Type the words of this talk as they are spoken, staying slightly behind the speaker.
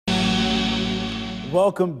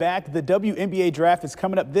Welcome back. The WNBA draft is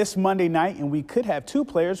coming up this Monday night, and we could have two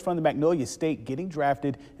players from the Magnolia State getting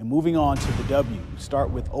drafted and moving on to the W. Start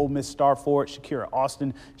with Ole Miss star forward Shakira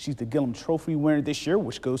Austin. She's the Gillom Trophy winner this year,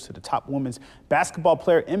 which goes to the top women's basketball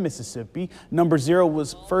player in Mississippi. Number 0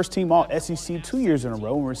 was first-team All-SEC 2 years in a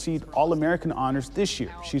row and received All-American honors this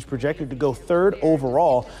year. She's projected to go 3rd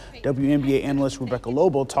overall. WNBA analyst Rebecca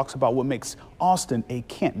Lobo talks about what makes Austin a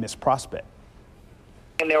can't-miss prospect.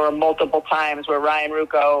 And there were multiple times where Ryan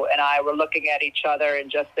Ruocco and I were looking at each other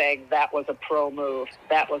and just saying, that was a pro move.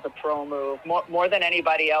 That was a pro move. More than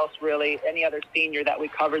anybody else, really, any other senior that we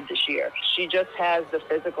covered this year. She just has the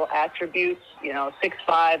physical attributes,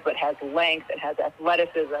 6'5", but has length and has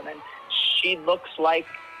athleticism. And she looks like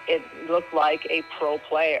a pro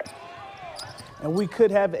player. And we could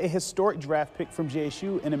have a historic draft pick from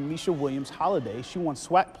JSU in Ameshya Williams-Holliday. She won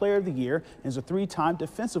SWAC Player of the Year and is a 3-time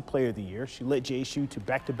Defensive Player of the Year. She led JSU to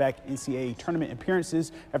back-to-back NCAA tournament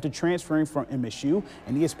appearances after transferring from MSU.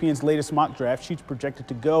 In ESPN's latest mock draft, she's projected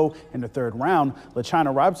to go in the 3rd round.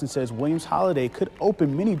 LaChina Robinson says Williams-Holliday could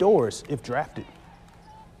open many doors if drafted.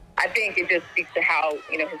 I think it just speaks to how,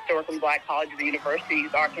 historically black colleges and universities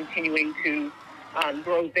are continuing to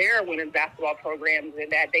grow their women's basketball programs,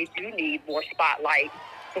 and that they do need more spotlight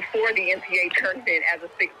before the NCAA turns in as a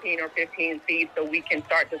 16 or 15 seed, so we can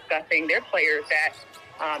start discussing their players that,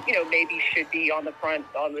 maybe should be on the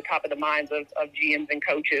top of the minds of GMs and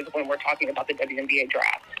coaches when we're talking about the WNBA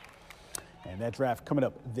draft. And that draft coming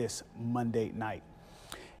up this Monday night.